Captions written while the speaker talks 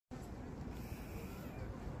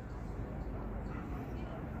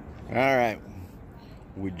All right,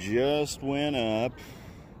 we just went up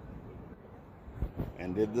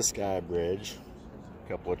and did the Sky Bridge, a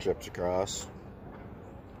couple of trips across.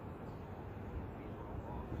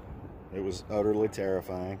 It was utterly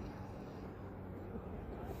terrifying.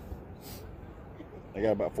 They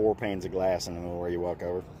got about 4 panes of glass in the middle where you walk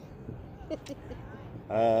over.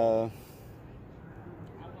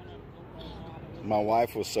 My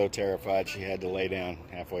wife was so terrified she had to lay down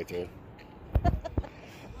halfway through.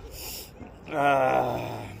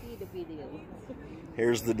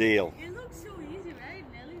 Here's the deal. It looks so easy, right,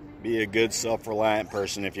 Nelly? Be a good self-reliant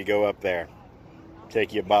person if you go up there.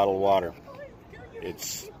 Take you a bottle of water.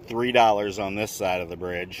 It's $3 on this side of the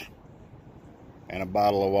bridge. And a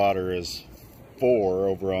bottle of water is $4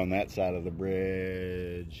 over on that side of the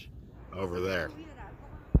bridge. Over there.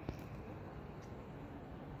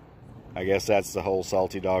 I guess that's the whole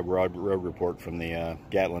Salty Dog road report from the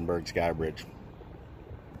Gatlinburg Skybridge.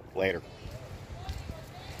 Later.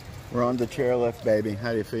 We're on the chairlift, baby.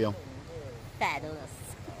 How do you feel? Fabulous.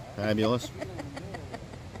 Fabulous?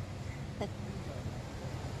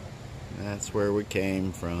 That's where we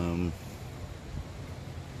came from.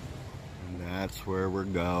 And that's where we're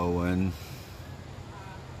going.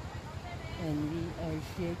 And we are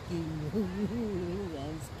shaking.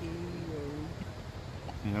 I'm scared.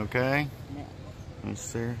 You okay? No.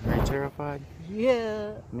 Are you terrified?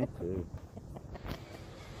 Yeah. Me too.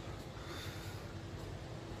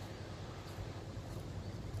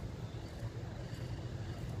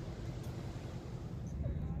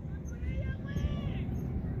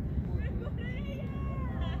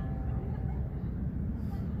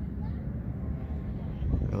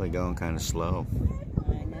 Really going kind of slow.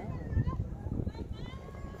 I know.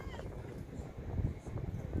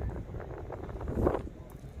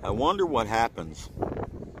 I wonder what happens.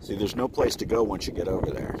 See, there's no place to go once you get over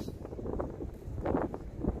there.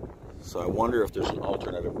 So I wonder if there's an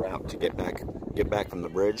alternative route to get back from the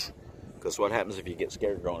bridge. Because what happens if you get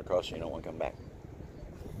scared going across and you don't want to come back?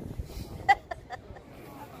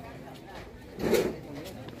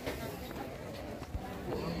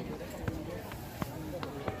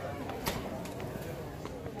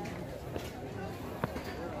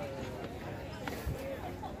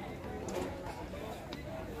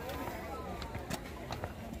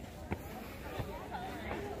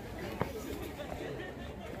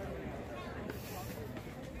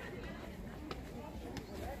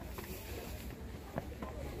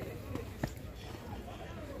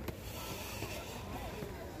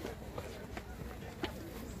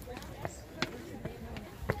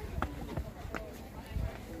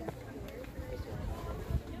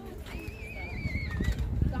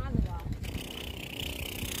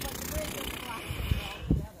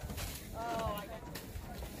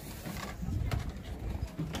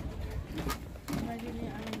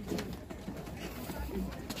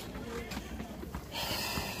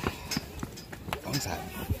 What's that?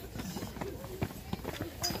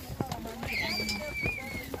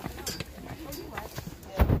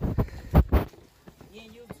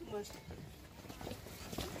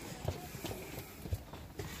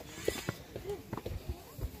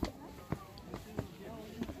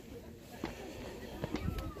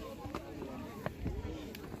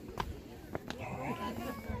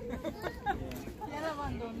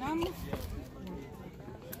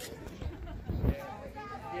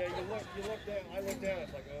 You look down, I look down,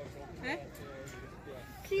 it's like, oh, ¿Eh?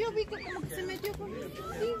 Sí, yo vi que como que se metió conmigo.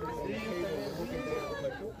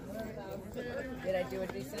 Did I do a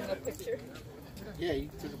decent enough picture? yeah, you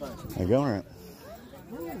took a bunch. Are you going right?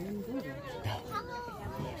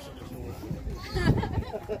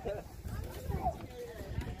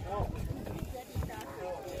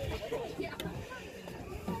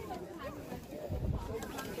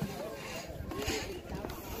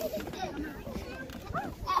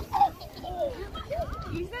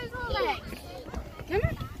 Use those little legs. Come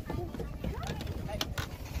on.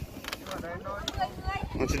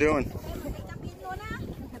 What you doing?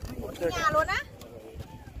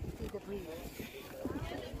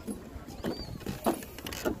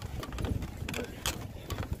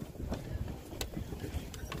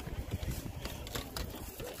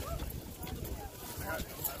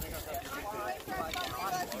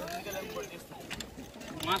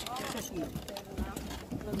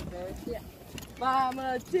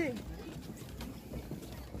 Mama T.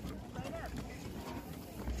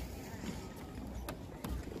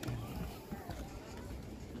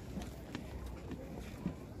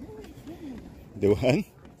 Do what?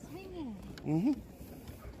 Swinging. Mm-hmm.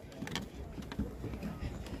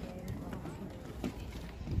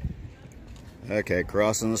 Okay,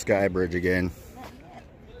 crossing the Sky Bridge again.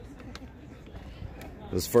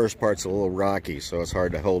 This first part's a little rocky, so it's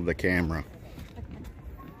hard to hold the camera.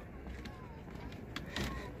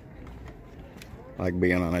 Like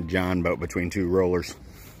being on a John boat between two rollers.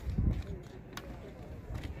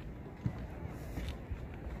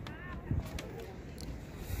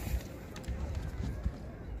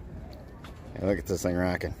 Hey, look at this thing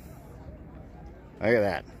rocking. Look at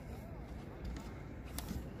that.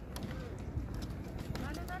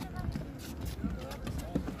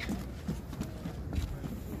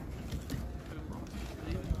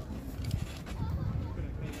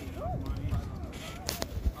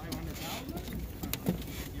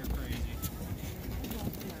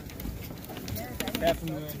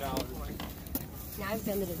 $500,000. Now I've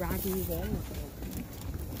been to the Rockies and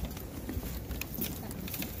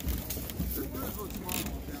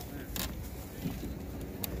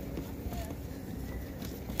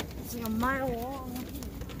it's like a mile long.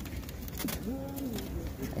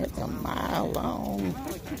 It's a mile long.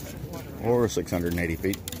 Or 680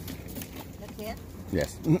 feet. That's it?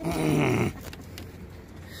 Yes.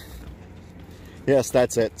 Yes,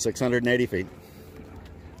 that's it. 680 feet.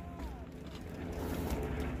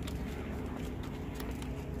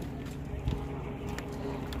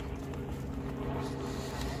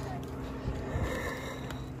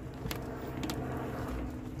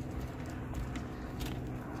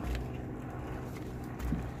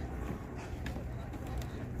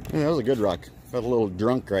 Yeah, that was a good rock. Felt a little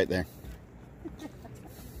drunk right there.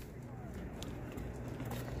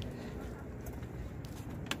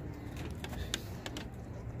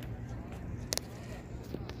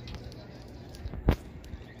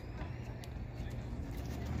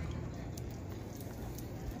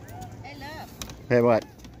 Hey, look. Hey, what?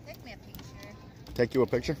 Take me a picture. Take you a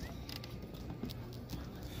picture?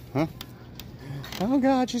 Huh? Oh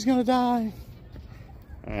God, she's gonna die.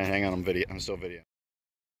 All right, hang on, I'm still video.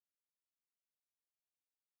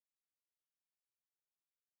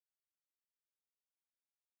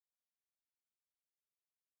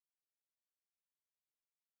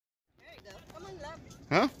 There you go. Come on, love.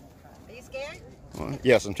 Huh? Are you scared? Well,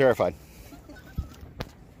 yes, I'm terrified.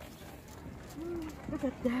 Look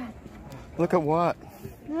at that. Look at what?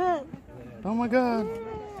 Look. Oh my God.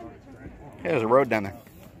 Yeah, there's a road down there.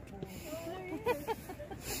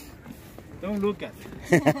 Don't look at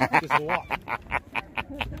it. Just walk.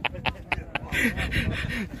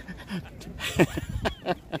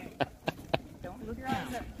 Don't look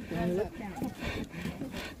around.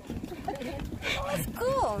 Oh, that's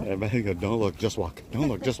cool. Everybody go, don't look, just walk. Don't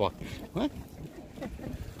look, just walk. What?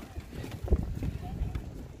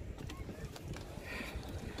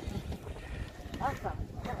 Awesome.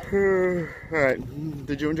 All right.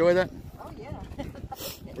 Did you enjoy that? Oh, yeah.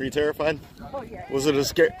 Were you terrified? Oh, yeah. Was it as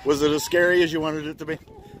scary as you wanted it to be?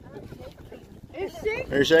 It's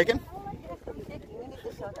shaking. Are you shaking? We need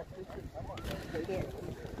to show that picture. Here.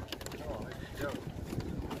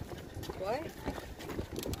 What?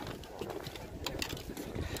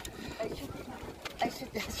 I should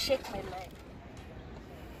shake my leg.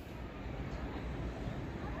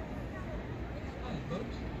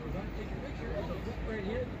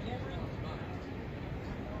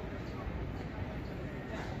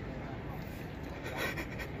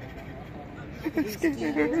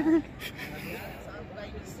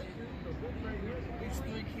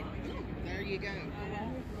 There you go.